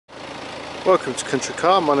Welcome to Country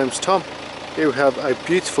Car, my name's Tom. Here we have a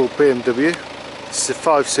beautiful BMW. This is a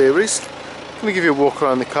 5 Series. I'm going to give you a walk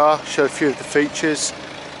around the car, show a few of the features,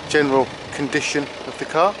 general condition of the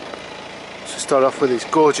car. So start off with these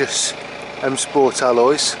gorgeous M Sport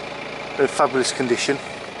alloys. They're in fabulous condition.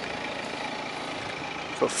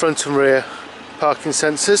 Got front and rear parking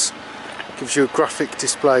sensors. Gives you a graphic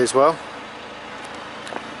display as well.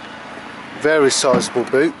 Very sizable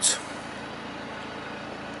boot.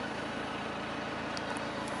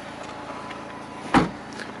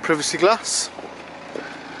 Privacy glass.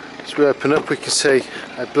 As we open up, we can see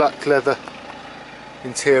a black leather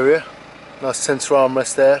interior. Nice centre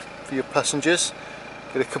armrest there for your passengers.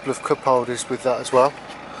 Get a couple of cup holders with that as well.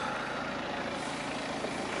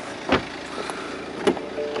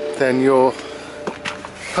 Then your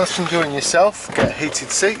passenger and yourself get heated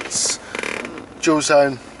seats, dual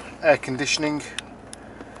zone air conditioning,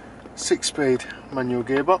 6-speed manual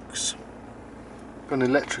gearbox, got an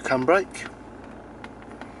electric handbrake.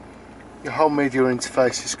 Your whole media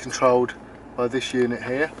interface is controlled by this unit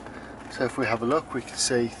here. So if we have a look, we can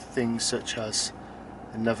see things such as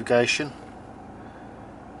the navigation,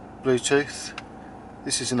 Bluetooth.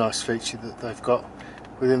 This is a nice feature that they've got.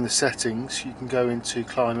 Within the settings, you can go into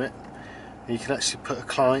climate and you can actually put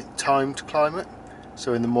a timed climate.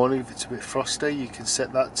 So in the morning, if it's a bit frosty, you can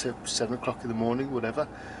set that to 7 o'clock in the morning, whatever.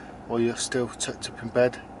 While you're still tucked up in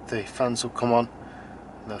bed, the fans will come on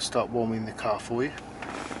and they'll start warming the car for you.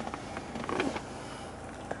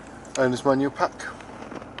 Owner's manual pack.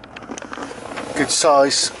 Good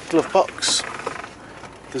size glove box.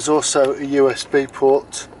 There's also a USB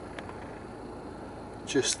port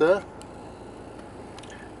just there.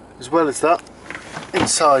 As well as that,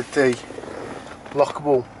 inside the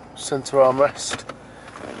lockable centre armrest,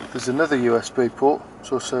 there's another USB port.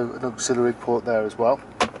 There's also an auxiliary port there as well.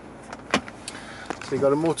 So you've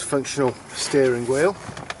got a multifunctional steering wheel.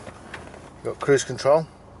 You've got cruise control.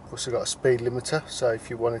 Also got a speed limiter, so if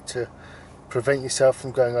you wanted to prevent yourself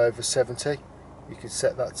from going over 70, you could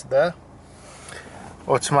set that to there.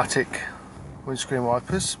 Automatic windscreen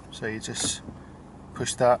wipers, so you just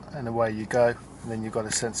push that and away you go, and then you've got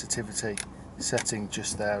a sensitivity setting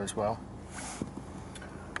just there as well.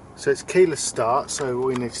 So it's keyless start, so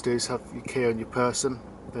all you need to do is have your key on your person,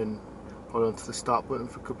 then hold onto the start button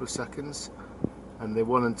for a couple of seconds, and the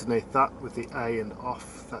one underneath that with the A and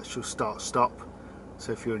off, that's your start stop.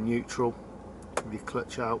 So if you're in neutral, with your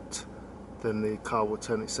clutch out, then the car will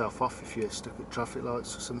turn itself off if you're stuck at traffic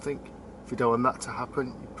lights or something. If you don't want that to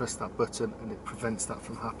happen, you press that button and it prevents that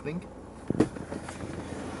from happening.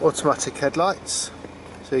 Automatic headlights,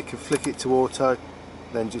 so you can flick it to auto,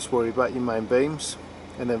 then just worry about your main beams,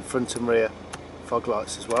 and then front and rear fog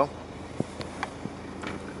lights as well.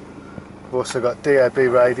 We've also got DAB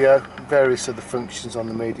radio, various other functions on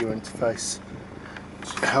the media interface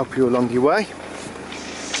to help you along your way.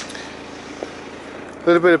 A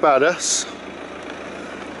little bit about us.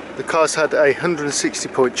 The car's had a 160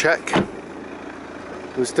 point check.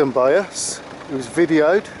 It was done by us. It was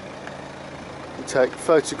videoed. We take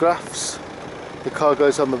photographs. The car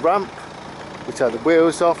goes on the ramp. We take the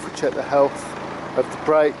wheels off. We check the health of the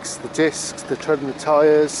brakes, the discs, the tread and the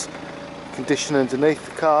tyres, condition underneath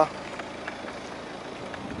the car.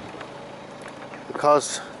 The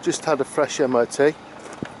car's just had a fresh MOT.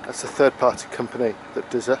 That's a third party company that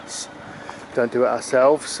does us. Don't do it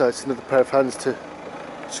ourselves, so it's another pair of hands to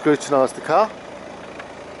scrutinise the car.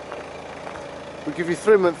 We give you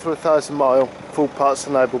 3 month or 1,000 mile full parts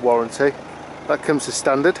and labour warranty. That comes as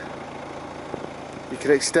standard. You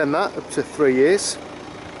can extend that up to 3 years,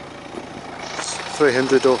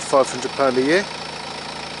 £300 or £500 a year.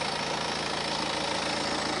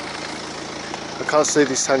 I can't see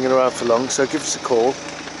this hanging around for long, so give us a call.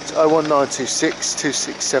 It's 01926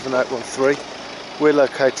 267 813. We're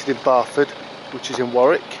located in Barford, which is in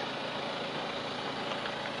Warwick.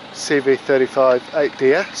 CV35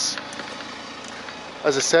 8DS.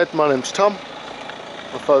 As I said, my name's Tom.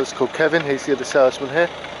 My father's called Kevin, he's the other salesman here.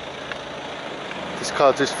 If this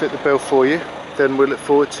car does fit the bill for you, then we look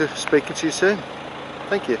forward to speaking to you soon.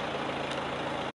 Thank you.